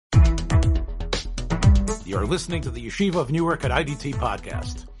You're listening to the Yeshiva of Newark at IDT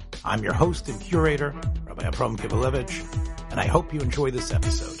podcast. I'm your host and curator, Rabbi Avraham Kivelevitz, and I hope you enjoy this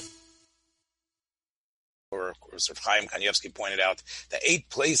episode. Or as Rav Chaim Kanievsky pointed out, the 8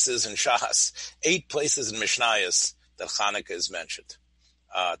 places in Shas, 8 places in Mishnayos that Chanukah is mentioned.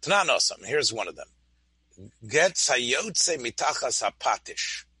 Tanan Osam, here's one of them. Get sayotze mitachas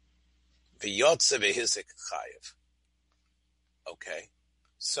hapatish, v'yotze v'hizik chayev. Okay,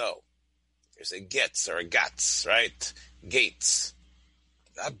 so there's a Getz or a Gatz, right? Gates.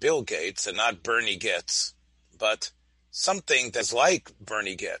 Not Bill Gates and not Bernie Getz, but something that's like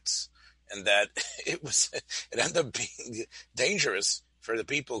Bernie Getz, and that it ended up being dangerous for the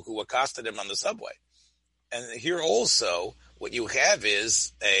people who accosted him on the subway. And here also, what you have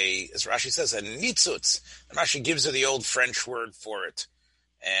is as Rashi says, a nitzutz. And Rashi gives her the old French word for it.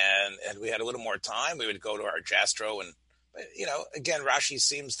 And we had a little more time, we would go to our Jastro and, again, Rashi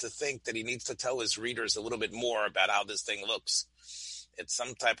seems to think that he needs to tell his readers a little bit more about how this thing looks. It's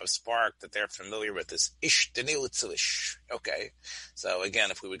some type of spark that they're familiar with, this ish denilitzilish. Okay. So again,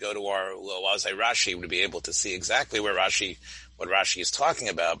 if we would go to our Loazai Rashi, we'd be able to see exactly what Rashi is talking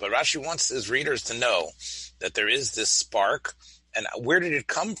about. But Rashi wants his readers to know that there is this spark. And where did it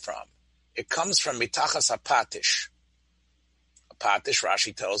come from? It comes from mitachas hapatish. Hapatish,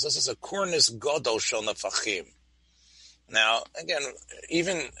 Rashi tells us, is a kurnis godol shel nefachim. Now, again,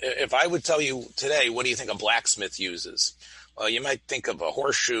 even if I would tell you today, what do you think a blacksmith uses? Well, you might think of a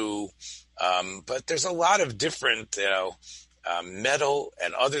horseshoe, but there's a lot of different, metal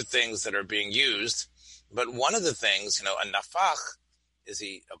and other things that are being used. But one of the things, a nafach, is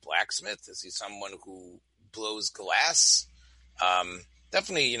he a blacksmith? Is he someone who blows glass?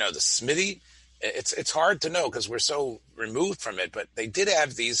 Definitely, the smithy. It's hard to know because we're so removed from it, but they did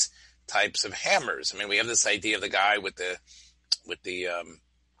have these types of hammers. I mean, we have this idea of the guy with the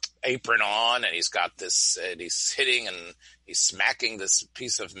apron on, and he's got this, and he's hitting and he's smacking this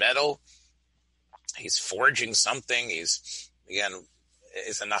piece of metal. He's forging something. It's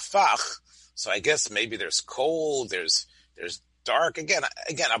a nafach. So I guess maybe there's coal, there's dark. Again,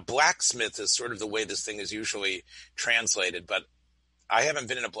 a blacksmith is sort of the way this thing is usually translated, but I haven't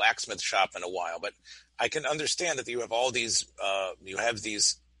been in a blacksmith shop in a while, but I can understand that you have all these,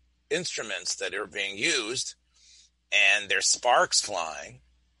 these instruments that are being used, and there's sparks flying.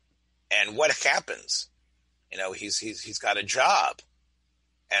 And what happens? He's got a job,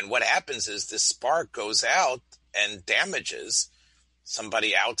 and what happens is this spark goes out and damages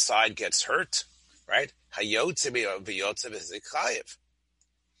somebody outside, gets hurt, right?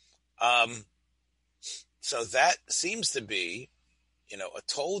 So that seems to be, a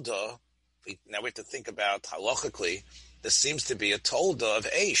tolda. Now we have to think about halachically. This seems to be a tolda of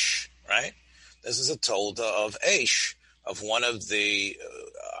Aish, right? This is a tolda of Aish, of one of the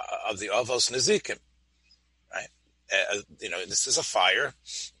Avos Nezikim, right? This is a fire,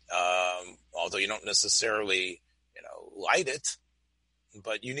 although you don't necessarily, light it,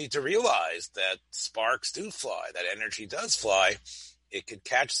 but you need to realize that sparks do fly, that energy does fly. It could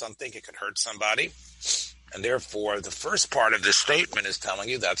catch something, it could hurt somebody, and therefore the first part of this statement is telling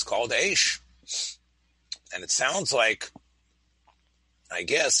you that's called Aish. And it sounds like, I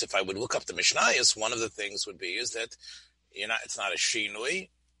guess, if I would look up the Mishnayos, one of the things would be is that it's not a shinui,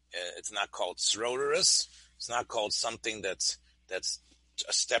 it's not called sroderus, it's not called something that's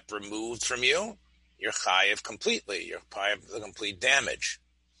a step removed from you. You're chayev completely. You're chayev the complete damage.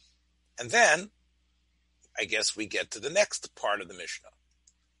 And then, I guess we get to the next part of the Mishnah.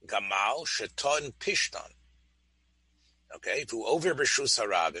 Gamal sheton pishton. Okay, vu over b'shus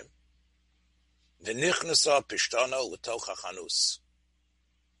harabim, v'nichnasa pishtono l'toch hachanus.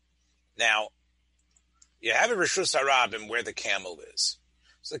 Now, you have a Rishus Harabim where the camel is.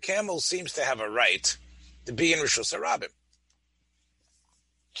 So the camel seems to have a right to be in Rishus Harabim.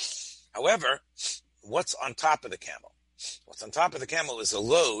 However, what's on top of the camel? What's on top of the camel is a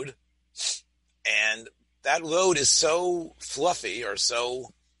load, and that load is so fluffy or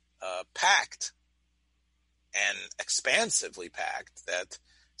so packed and expansively packed that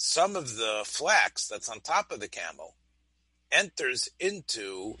some of the flax that's on top of the camel enters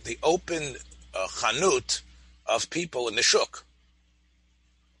into the open chanut of people in the shuk.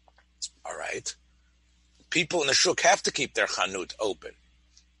 All right. People in the shuk have to keep their chanut open.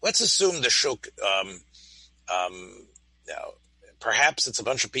 Let's assume the shuk, perhaps it's a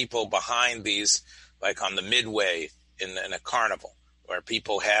bunch of people behind these, like on the midway in a carnival, where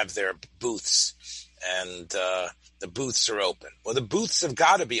people have their booths, and the booths are open. Well, the booths have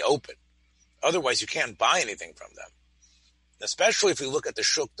got to be open. Otherwise, you can't buy anything from them. Especially if we look at the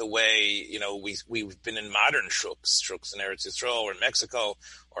shuk the way, we've been in modern shuks in Eretz Yisrael or in Mexico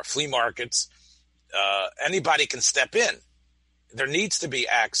or flea markets. anybody can step in. There needs to be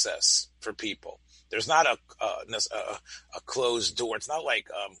access for people. There's not a closed door. It's not like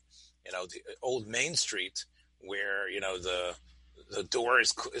the old Main Street where the door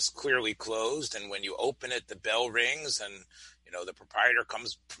is clearly closed, and when you open it, the bell rings, and the proprietor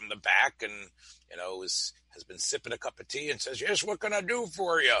comes from the back and has been sipping a cup of tea and says, "Yes, what can I do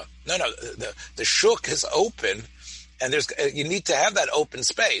for you?" No, the shuk is open, and you need to have that open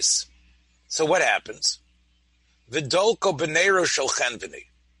space. So what happens? V'dolko b'neiro shel chenveni.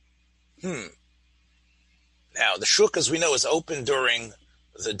 Now, the shuk, as we know, is open during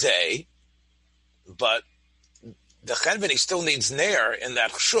the day, but the chenveni still needs ner in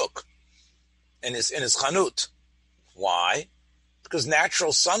that shuk, in his chanut. Why? Because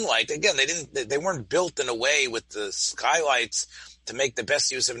natural sunlight, again, they weren't built in a way with the skylights to make the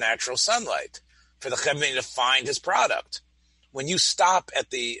best use of natural sunlight for the chenveni to find his product. When you stop at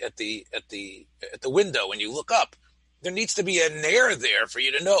the window and you look up, there needs to be a ner there for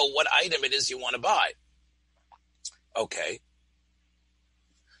you to know what item it is you want to buy. Okay.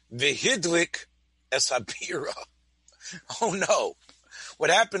 V'hidlik es habira. Oh no. What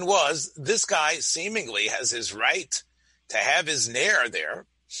happened was this guy seemingly has his right to have his ner there,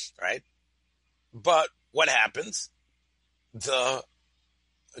 right? But what happens?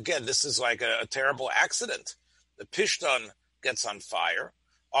 Again, this is like a terrible accident. The pishton gets on fire.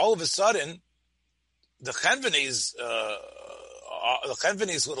 All of a sudden, the chenveni's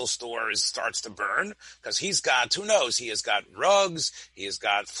little store starts to burn because he's got, who knows, he has got rugs, he has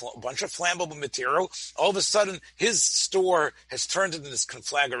got a bunch of flammable material. All of a sudden, his store has turned into this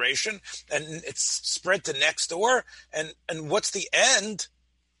conflagration, and it's spread to next door. And what's the end?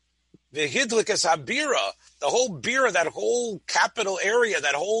 The hidlik es habira, the whole bira, that whole capital area,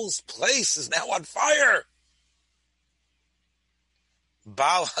 that whole place is now on fire.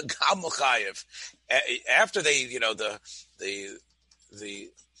 Baal Hagam Chayev. After they, the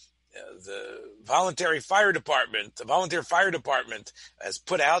volunteer fire department has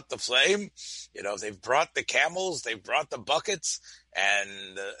put out the flame. They've brought the camels, they've brought the buckets,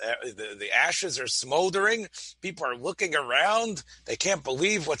 and the ashes are smoldering. People are looking around. They can't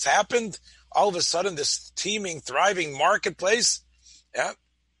believe what's happened. All of a sudden, this teeming, thriving marketplace.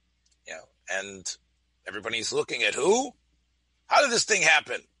 And everybody's looking at who? How did this thing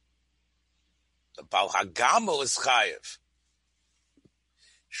happen? The Baal Hagamo is chayev.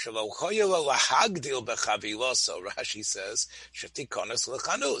 Shelo choyelo lahagdil bechaviloso, Rashi says, shetikonos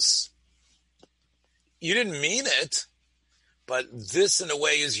lechanus. You didn't mean it, but this in a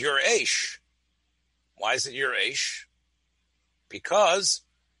way is your eish. Why is it your eish? Because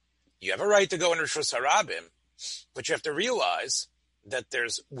you have a right to go in Rishus Harabim, but you have to realize that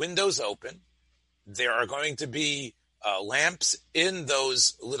there's windows open. There are going to be lamps in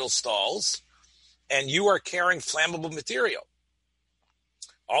those little stalls, and you are carrying flammable material.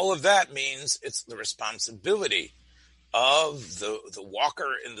 All of that means it's the responsibility of the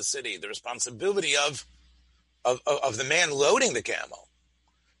walker in the city, the responsibility of the man loading the camel,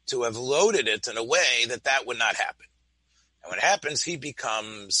 to have loaded it in a way that would not happen. And when it happens, he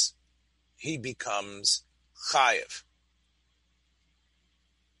becomes chayev.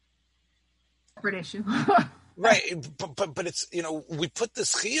 Separate issue. Right, but it's, we put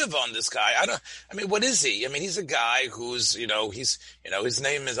this chiyuv on this guy. What is he? He's a guy who's, his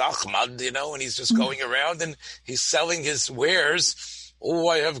name is Ahmad, and he's just going around and he's selling his wares. Oh,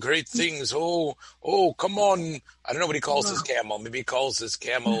 I have great things. Oh, come on. I don't know what he calls his camel. Maybe he calls his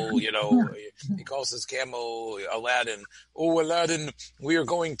camel, he calls his camel Aladdin. Oh, Aladdin, we are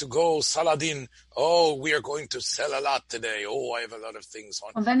going to go Saladin. Oh, we are going to sell a lot today. Oh, I have a lot of things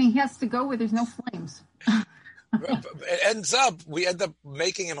on. Well, then he has to go where there's no flames. We end up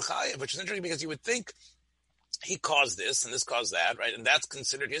making him chayev, which is interesting because you would think he caused this and this caused that, right? And that's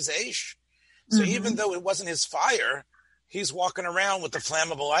considered his eish. So even though it wasn't his fire, he's walking around with the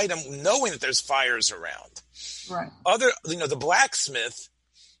flammable item knowing that there's fires around. Right. The blacksmith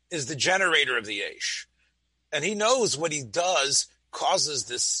is the generator of the eish. And he knows what he does causes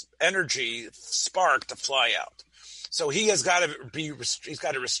this energy spark to fly out. So he has got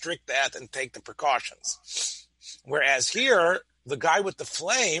to restrict that and take the precautions. Whereas here, the guy with the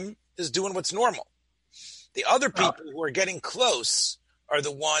flame is doing what's normal. The other people who are getting close are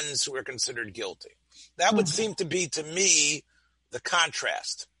the ones who are considered guilty. That would seem to be, to me, the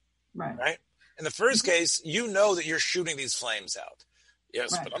contrast. Right? In the first case, you know that you're shooting these flames out.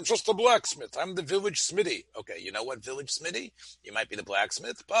 Yes, but I'm just a blacksmith. I'm the village smithy. Okay, you know what, village smithy? You might be the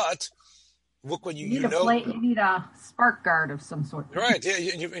blacksmith, but look what you know. You need a spark guard of some sort. Right, yeah,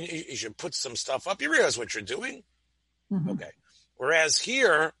 you should put some stuff up. You realize what you're doing? Okay. Whereas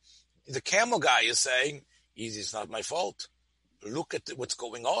here, the camel guy is saying, easy, it's not my fault. Look at what's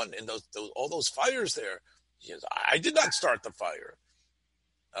going on in all those fires there. He says, I did not start the fire.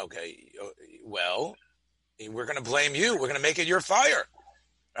 Okay, well, we're going to blame you. We're going to make it your fire,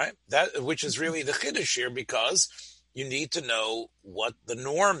 right? That, which is really the chiddush here, because you need to know what the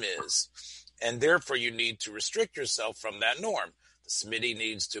norm is, and therefore you need to restrict yourself from that norm. The smitty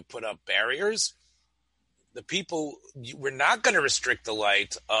needs to put up barriers. The people, we're not going to restrict the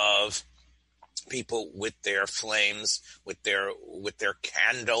light of people with their flames, with their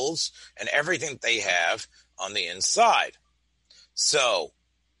candles, and everything they have on the inside. So,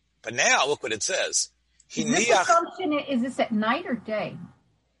 but now look what it says. Is this at night or day?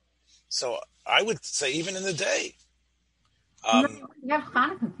 So I would say even in the day. You have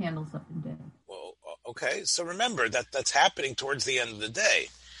Hanukkah candles up in day. Well, okay. So remember that's happening towards the end of the day.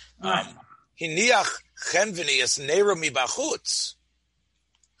 Hiniach chenveni es nero mi bachutz.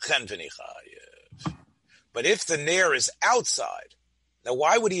 Chenveni chayev. But if the ner is outside, now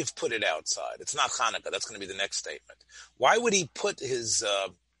why would he have put it outside? It's not Hanukkah. That's going to be the next statement. Why would he put his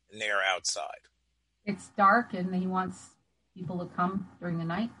ner outside? It's dark, and he wants people to come during the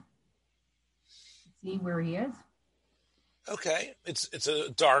night, see where he is. Okay, it's a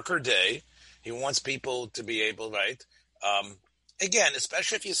darker day. He wants people to be able, right? Again,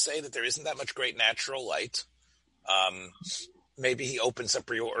 especially if you say that there isn't that much great natural light. Maybe he opens up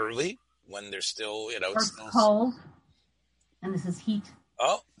real early when there's still, it's cold, and this is heat.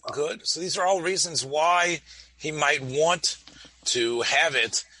 Oh, good. So these are all reasons why he might want to have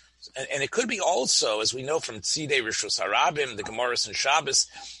it. And it could be also, as we know from Tzidei Rishus Harabim, the Gemaras and Shabbos,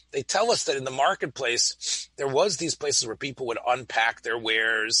 they tell us that in the marketplace, there was these places where people would unpack their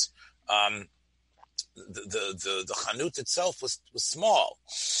wares. The chanut itself was small,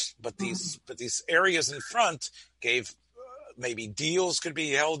 but these areas in front gave maybe deals could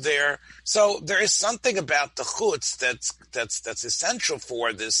be held there. So there is something about the chutz that's essential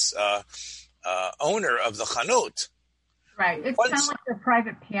for this owner of the chanut. Right, it's kind of like a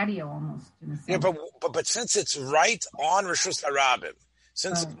private patio almost. In a sense. Yeah, but since it's right on Rishus Harabim,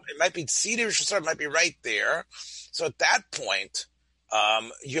 since it might be Tzidei Rishus Harabim, might be right there. So at that point,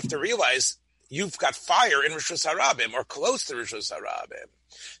 you have to realize you've got fire in Rishus Harabim or close to Rishus Harabim.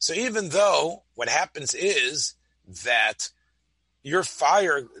 So even though what happens is that your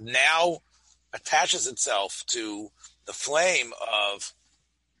fire now attaches itself to the flame of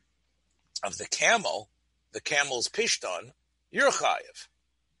the camel's pishton, you're chayiv.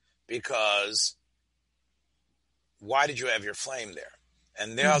 Because why did you have your flame there?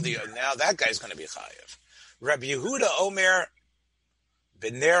 And now that guy's going to be chayiv. Rabbi Yehuda Omer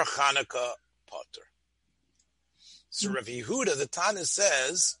B'ner Chanukah Potter. So Rabbi Yehuda, the Tana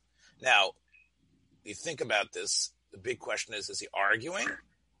says, now, you think about this, the big question is he arguing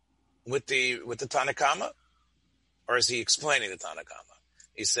with the Tanakama? Or is he explaining the Tanakama?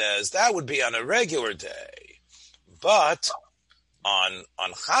 He says, that would be on a regular day. But on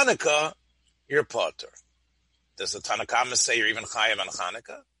Hanukkah, you're Potter. Does the Tanakama say you're even chayav on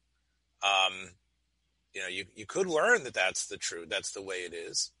Hanukkah? You could learn that's the way it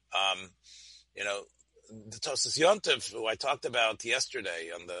is. The Tosas Yontif, who I talked about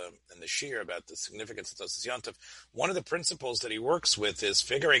yesterday in the Shir about the significance of Tosas Yontif, one of the principles that he works with is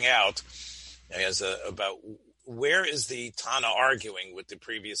figuring out about where is the Tana arguing with the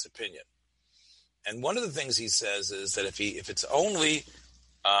previous opinion. And one of the things he says is that if it's only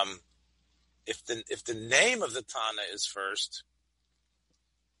if the name of the Tana is first,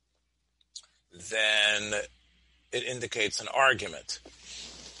 then it indicates an argument.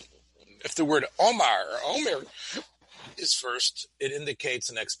 If the word Omar or Omer is first, it indicates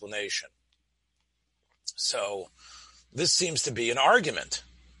an explanation. So this seems to be an argument.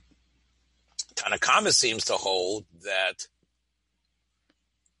 Tanakama seems to hold that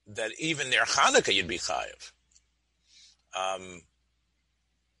even near Hanukkah you'd be chayiv.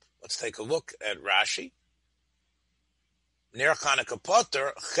 Let's take a look at Rashi. Near Hanukkah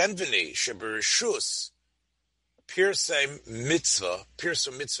Potter chenveni sheberishus pirsum mitzvah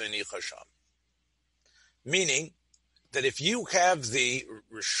nichasham. Meaning that if you have the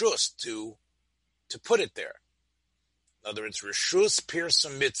rishus to put it there, in other words, rishus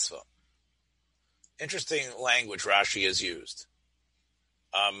pirsum mitzvah. Interesting language Rashi has used.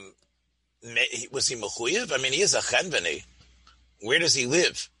 Was he mechuyev? I mean, he is a chenveni. Where does he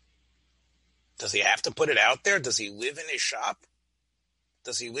live? Does he have to put it out there? Does he live in his shop?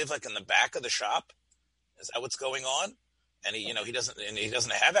 Does he live like in the back of the shop? Is that what's going on? And he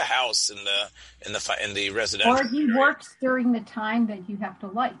doesn't have a house in the residential. Or he works during the time that you have to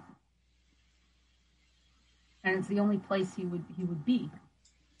light, and it's the only place he would be.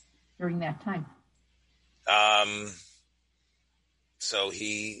 during that time. So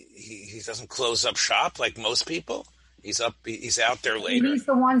he doesn't close up shop like most people. He's out there later. He's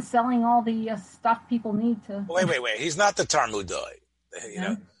the one selling all the stuff people need to. Wait. He's not the Talmudai.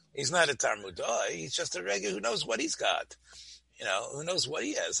 He's not a Talmudai. He's just a regular who knows what he's got. Who knows what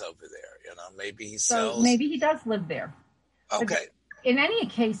he has over there. Maybe he sells. So maybe he does live there. Okay. But in any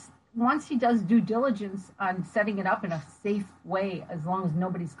case, once he does due diligence on setting it up in a safe way, as long as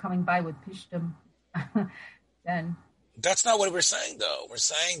nobody's coming by with pishtim, then. That's not what we're saying, though. We're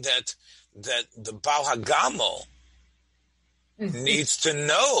saying that the Baal HaGamel needs to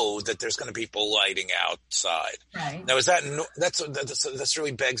know that there's going to be people lighting outside. Right. Now, that's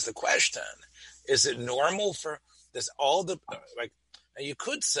really begs the question: is it normal for this you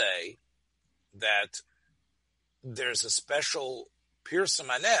could say that there's a special Pirsum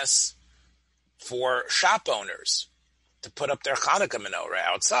Anes for shop owners to put up their Hanukkah menorah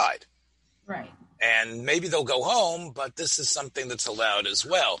outside. Right. And maybe they'll go home, but this is something that's allowed as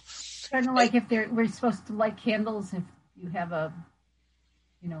well. Kind of like if we're supposed to light candles if you have a,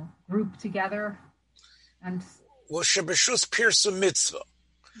 group together. And Shebeshus Pirsum Mitzvah.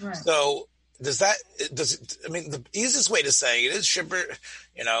 Right. So the easiest way to say it is Shibber,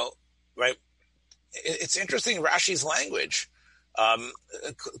 right? It's interesting, Rashi's language.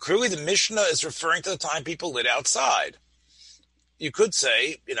 Clearly the Mishnah is referring to the time people lit outside. You could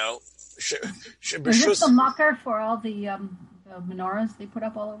say, is this the mucker for all the menorahs they put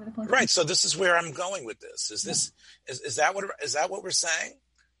up all over the place? Right. So this is where I'm going with this. Is that what we're saying?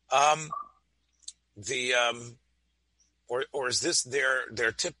 Or is this their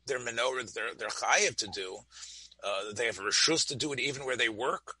menorah, their chayiv to do? They have a reshus to do it even where they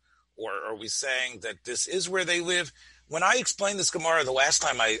work? Or are we saying that this is where they live? When I explained this Gemara the last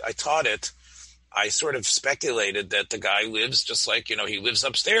time I taught it, I sort of speculated that the guy lives just like, he lives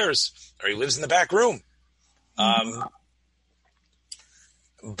upstairs or he lives in the back room. But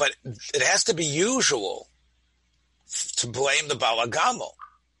it has to be usual to blame the Baal HaGamel,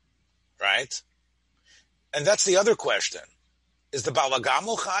 right? And that's the other question. Is the Baal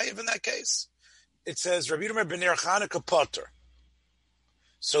HaGamel chayiv in that case? It says, Rabbi Yomer b'ner Chanukah potter.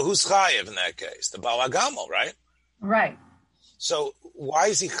 So who's chayiv in that case? The Baal HaGamel, right? Right. So why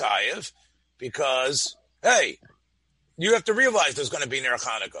is he chayiv? Because, hey, you have to realize there's going to be Ner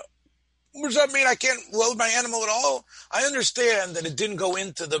Chanukah. What does that mean? I can't load my animal at all? I understand that it didn't go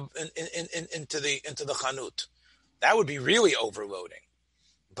into the chanut. That would be really overloading.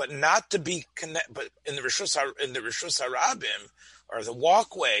 But not to be connect. But in the Rishus Harabim, or the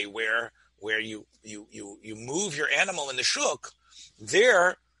walkway where you move your animal in the shuk,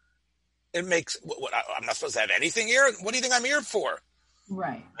 there it makes. I'm not supposed to have anything here. What do you think I'm here for?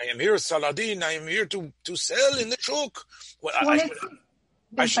 Right. I am here, Saladin. I am here to sell in the shuk. Well,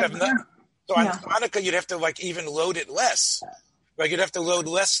 I should have not. So on Hanukkah, you'd have to even load it less. You'd have to load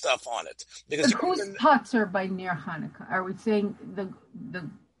less stuff on it because whose pots are by near Hanukkah? Are we saying the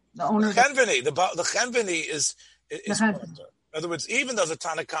owner? The chenveni is in other words, even though the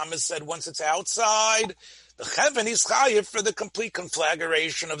Tanakhama said once it's outside, the chenveni is chayiv for the complete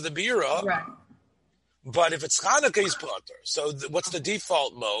conflagration of the bira. Right. But if it's Hanukkah, he's potter. So what's the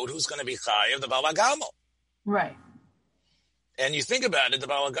default mode? Who's going to be chayiv? The Baal HaGamel. Right. And you think about it, the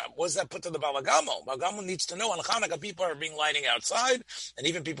Baal HaGamel, what does that put to the Baal HaGamel? Baal HaGamel needs to know on Hanukkah people are being lighting outside, and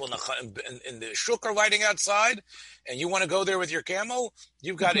even people in the shuk are lighting outside, and you want to go there with your camel,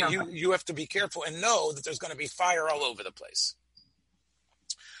 you've got you have to be careful and know that there's going to be fire all over the place.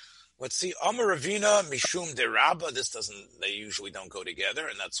 Let's see, Amar Ravina Mishum de Rabba. They usually don't go together,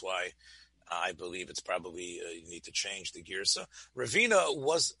 and that's why I believe it's probably you need to change the girsa.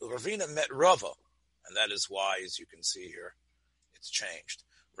 Ravina met Rava, and that is why, as you can see here, it's changed.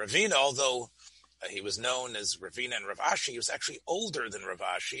 Ravina, although he was known as Ravina and Rav Ashi, he was actually older than Rav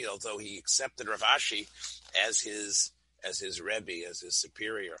Ashi, although he accepted Rav Ashi as his Rebbe, as his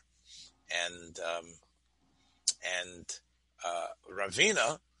superior. And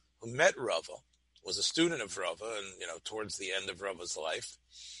Ravina, who met Rava, was a student of Rava, and towards the end of Rava's life,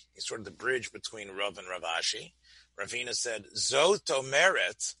 he's sort of the bridge between Rav and Rav Ashi. Ravina said, Zot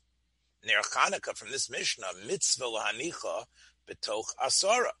omeret ner Chanukah, from this Mishnah, mitzvah lahanicha betoch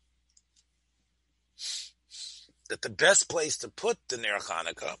asara. That the best place to put the ner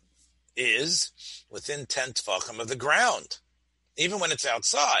Chanukah is within 10 tefachim of the ground. Even when it's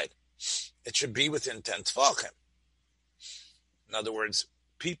outside, it should be within 10 tefachim. In other words,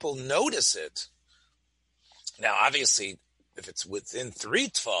 people notice it. Now, obviously, if it's within 3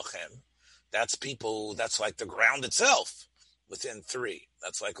 tefachim, that's like the ground itself, within 3.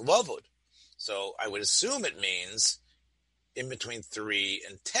 That's like lavud. So I would assume it means in between 3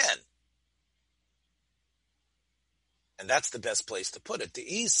 and 10. And that's the best place to put it.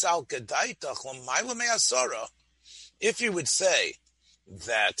 If you would say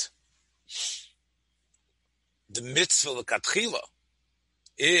that the mitzvah l'katchila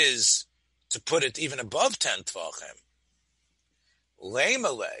is to put it even above 10 tvachim, let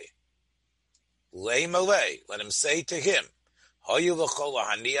him say to him,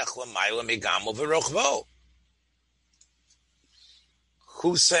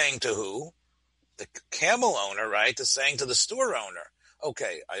 who's saying to who? The camel owner, right, is saying to the store owner,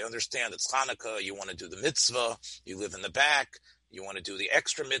 okay, I understand it's Hanukkah, you want to do the mitzvah, you live in the back, you want to do the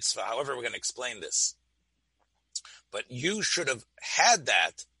extra mitzvah, however we're going to explain this. But you should have had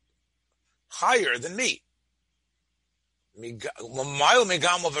that higher than me. But a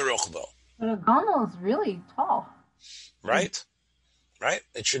camel is really tall. Right? Right?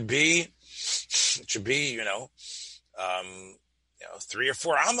 It should be, 3 or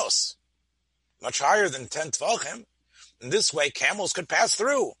 4 amos. Much higher than 10 tvachim. In this way, camels could pass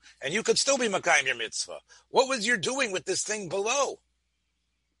through, and you could still be makayim your mitzvah. What was you doing with this thing below?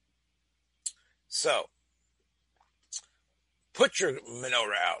 So, put your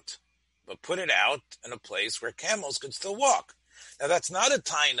menorah out, but put it out in a place where camels could still walk. Now, that's not a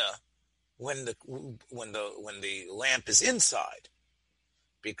taina when the lamp is inside,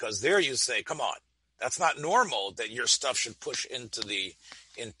 because there you say, come on, that's not normal that your stuff should push into the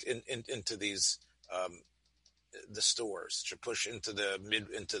into these the stores, should push into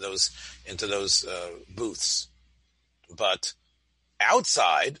those booths. But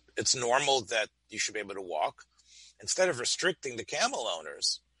outside, it's normal that you should be able to walk. Instead of restricting the camel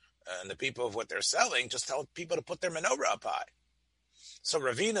owners and the people of what they're selling, just tell people to put their menorah up high. So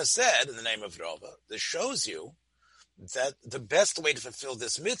Ravina said, in the name of Rava, this shows you that the best way to fulfill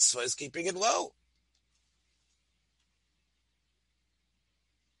this mitzvah is keeping it low.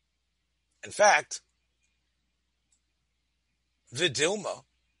 In fact, Vidilma,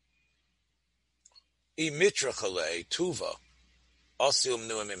 imitrachale tuva, osim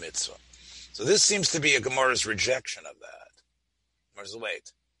nuim mitzvah. So this seems to be a Gemara's rejection of that. Gemara's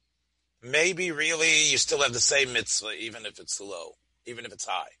wait. Maybe really you still have the same mitzvah, even if it's low, even if it's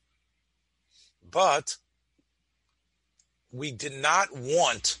high. But we did not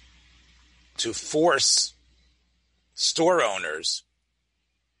want to force store owners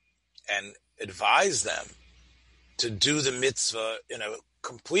and advise them to do the mitzvah in a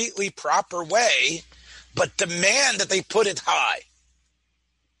completely proper way, but demand that they put it high.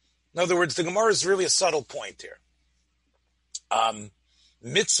 In other words, the Gemara is really a subtle point here.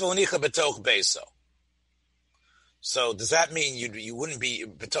 Mitzvah nicha betoch beso. So does that mean you wouldn't be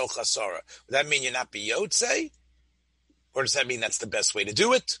betoch hasara? Would that mean you're not be yotzei? Or does that mean that's the best way to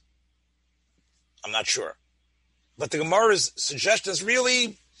do it? I'm not sure. But the Gemara's suggestion is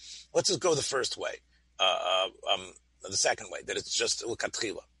really, let's just go the first way, the second way, that it's just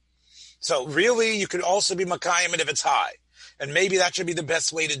l'katchila. So really, you could also be makayim it if it's high. And maybe that should be the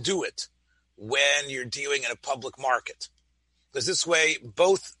best way to do it when you're dealing in a public market. Because this way,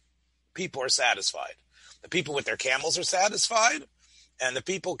 both people are satisfied. The people with their camels are satisfied, and the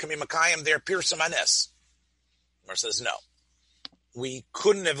people can be makayim their pirsum anes. Mar says, no, we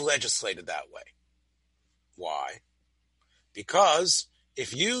couldn't have legislated that way. Why? Because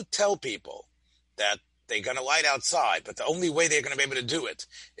if you tell people that they're going to light outside, but the only way they're going to be able to do it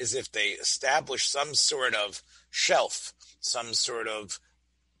is if they establish some sort of shelf, some sort of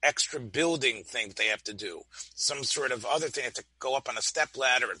extra building thing that they have to do, some sort of other thing, they have to go up on a step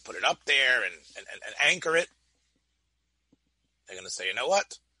ladder and put it up there and anchor it. They're going to say, you know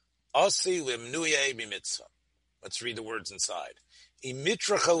what? Asi limnuye b'mitzvah. Let's read the words inside.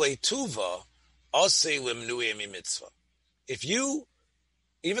 Imitrachale tuva asi limnuye b'mitzvah. If you,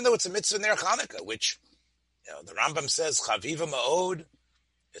 even though it's a mitzvah in their Hanukkah, which the Rambam says chaviva ma'od,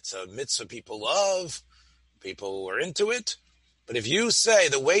 it's a mitzvah people love, people are into it. But if you say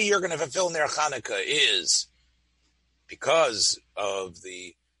the way you're going to fulfill their Hanukkah is because of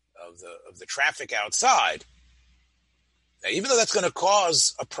the traffic outside, now, even though that's going to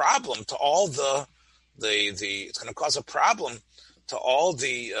cause a problem to all it's going to cause a problem to all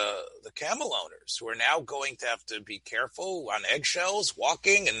the camel owners who are now going to have to be careful on eggshells,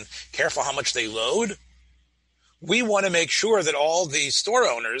 walking, and careful how much they load. We want to make sure that all the store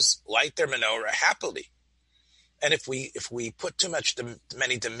owners light their menorah happily. And if we put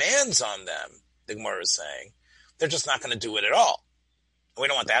many demands on them, the Gemara is saying, they're just not going to do it at all. We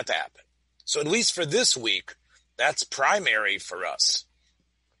don't want that to happen. So at least for this week, that's primary for us.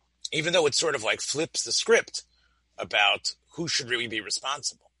 Even though it sort of like flips the script about who should really be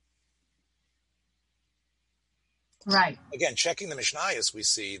responsible. Right. Again, checking the Mishnayos, we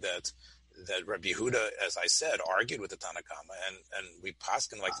see that that Rabbi Yehuda, as I said, argued with the Tanna Kama, and we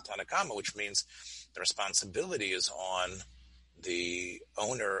paskin like the Tanna Kama, which means the responsibility is on the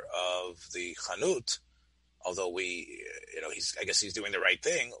owner of the chanut, although I guess he's doing the right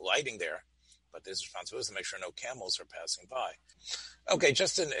thing, lighting there, but his responsibility is to make sure no camels are passing by. Okay,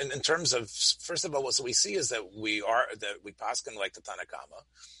 just in terms of, first of all, what we see is that we paskin like the Tanna Kama.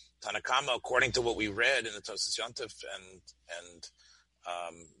 Tanna Kama, according to what we read in the Tosas Yontif and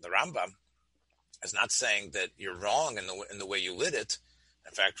the Rambam, is not saying that you're wrong in the way you lit it.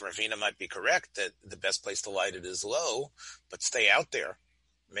 In fact, Ravina might be correct that the best place to light it is low, but stay out there.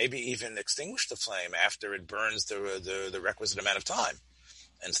 Maybe even extinguish the flame after it burns the requisite amount of time,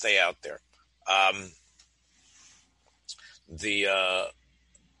 and stay out there. The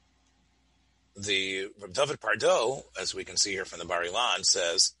Reb David Pardo, as we can see here from the Bar Ilan,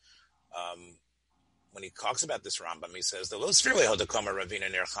 says, when he talks about this Rambam, he says, the lo sfirle hodakama ravina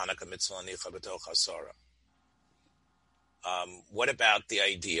ner Chanukah mitzvah nicha b'toch hasara. What about the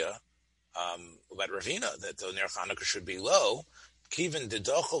idea about Ravina, that the ner Chanukah should be low, kiven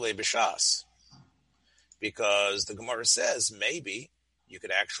didochole b'shas? Because the Gemara says maybe you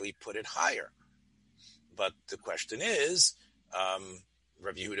could actually put it higher. But the question is,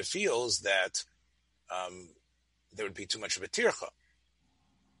 Rabbi Yehuda feels that there would be too much of a tircha.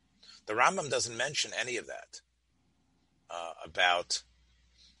 The Rambam doesn't mention any of that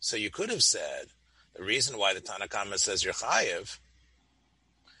so you could have said the reason why the Tanna Kama says you're chayiv,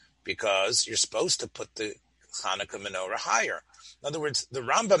 because you're supposed to put the Chanukah menorah higher. In other words, the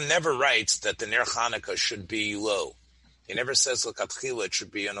Rambam never writes that the ner Chanukah should be low. He never says l'katchila it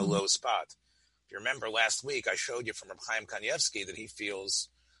should be in a low spot. If you remember last week, I showed you from Reb Chaim Kanievsky that he feels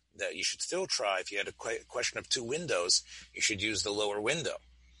that you should still try, if you had a question of two windows, you should use the lower window.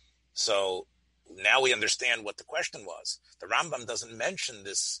 So now we understand what the question was. The Rambam doesn't mention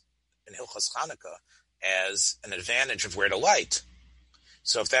this in Hilchos Chanukah as an advantage of where to light.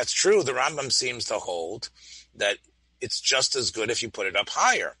 So if that's true, the Rambam seems to hold that it's just as good if you put it up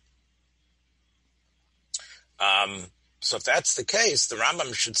higher. So if that's the case, the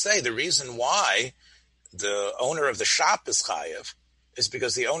Rambam should say the reason why the owner of the shop is chayiv is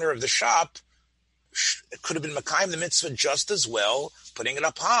because the owner of the shop could have been Makayim the mitzvah just as well, putting it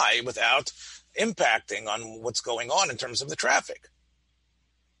up high without impacting on what's going on in terms of the traffic.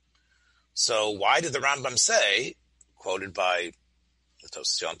 So why did the Rambam say, quoted by the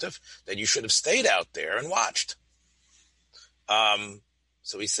Tosas Yontif, that you should have stayed out there and watched?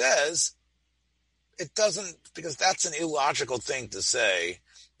 So he says, it doesn't, because that's an illogical thing to say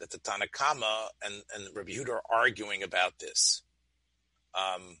that the Tanna Kama and Rabbi Yehuda are arguing about this.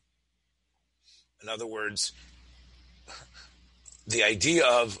 In other words, the idea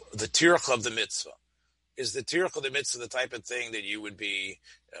of the tircha of the mitzvah. Is the tircha of the mitzvah the type of thing that you would be,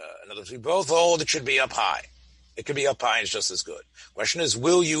 in other words, we both hold it should be up high. It could be up high and it's just as good. Question is,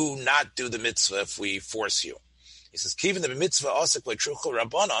 will you not do the mitzvah if we force you? He says, Kiven the mitzvah osik le'trucha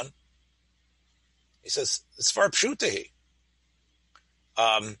rabbanon. He says, it's far pshutahi.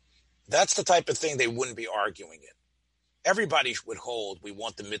 That's the type of thing they wouldn't be arguing in. Everybody would hold we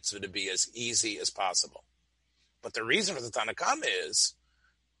want the mitzvah to be as easy as possible. But the reason for the Tanna Kama is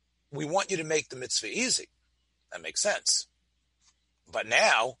we want you to make the mitzvah easy. That makes sense. But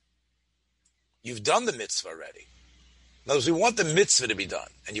now you've done the mitzvah already. In other words, we want the mitzvah to be done,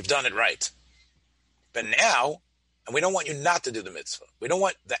 and you've done it right. But now, and we don't want you not to do the mitzvah. We don't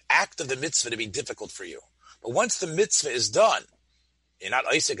want the act of the mitzvah to be difficult for you. But once the mitzvah is done, you're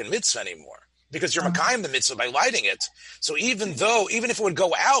not Isaac and mitzvah anymore, because you're Makayim the mitzvah by lighting it. So even if it would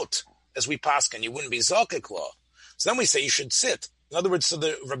go out, as we paskin, you wouldn't be Zalkik law. So then we say you should sit. In other words, so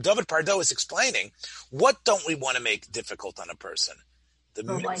the Reb David Pardo is explaining, what don't we want to make difficult on a person? The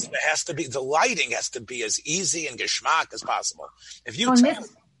mitzvah has to be, the lighting has to be as easy and geschmack as possible. If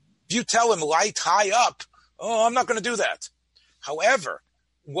you tell him light high up, oh, I'm not going to do that. However,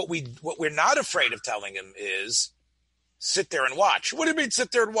 what we're not afraid of telling him is sit there and watch. What do you mean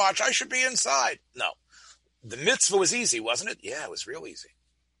sit there and watch? I should be inside. No. The mitzvah was easy, wasn't it? Yeah, it was real easy.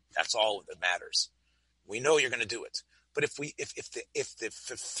 That's all that matters. We know you're going to do it. But if the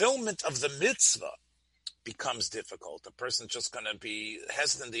fulfillment of the mitzvah becomes difficult, the person's just going to be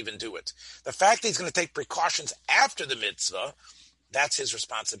hesitant to even do it. The fact that he's going to take precautions after the mitzvah, that's his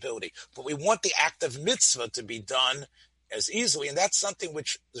responsibility. But we want the act of mitzvah to be done as easily, and that's something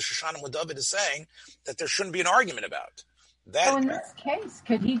which the Shoshana David is saying that there shouldn't be an argument about. So in this case,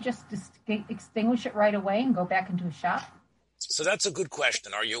 could he just extinguish it right away and go back into his shop? So that's a good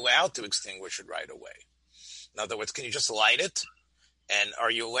question. Are you allowed to extinguish it right away? In other words, can you just light it? And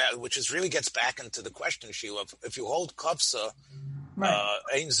are you allowed, which really gets back into the question, Sheila, if you hold kafsa,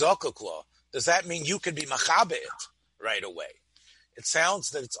 ein zakuk law, Does that mean you can be machabe it right away? It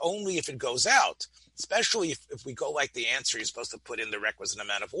sounds that it's only if it goes out, especially if we go like the answer, you're supposed to put in the requisite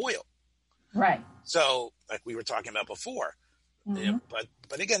amount of oil. Right. So, like we were talking about before. Mm-hmm.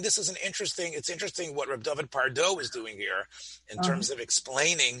 But again, this is it's interesting what Reb David Pardo is doing here in terms of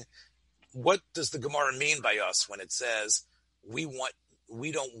explaining what does the Gemara mean by us when it says we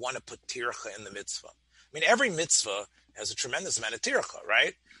don't want to put tircha in the mitzvah. I mean, every mitzvah has a tremendous amount of tircha,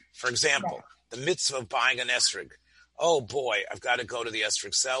 right? For example, the mitzvah of buying an esrog. Oh boy, I've got to go to the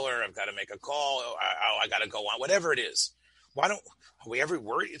esrog seller. I've got to make a call. I got to go on, whatever it is. Are we ever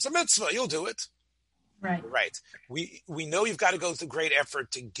worried? It's a mitzvah. You'll do it. Right. We know you've got to go through great effort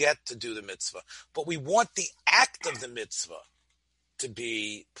to get to do the mitzvah, but we want the act of the mitzvah to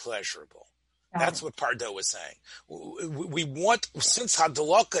be pleasurable. That's what Pardo was saying. We want, since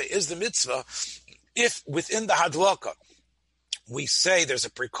hadlaka is the mitzvah, if within the hadlaka we say there's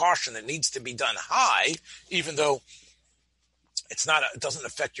a precaution that needs to be done high, even though it doesn't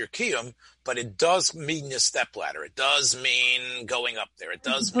affect your kiyum, but it does mean your stepladder. It does mean going up there. It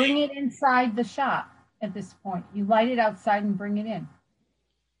does bring it inside the shop. At this point, you light it outside and bring it in,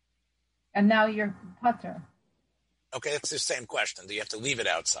 and now you're putter. Okay, it's the same question. Do you have to leave it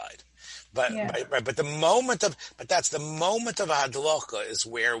outside? But but the moment of that's the moment of hadlocha is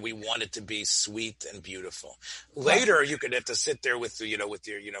where we want it to be sweet and beautiful. Later, you could have to sit there with your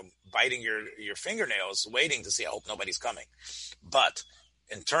biting your fingernails, waiting to see. I hope nobody's coming. But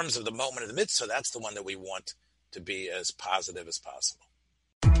in terms of the moment of the mitzvah, that's the one that we want to be as positive as possible.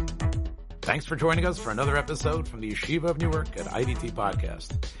 Thanks for joining us for another episode from the Yeshiva of Newark at IDT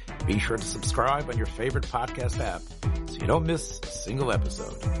Podcast. Be sure to subscribe on your favorite podcast app so you don't miss a single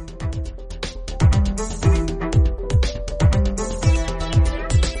episode.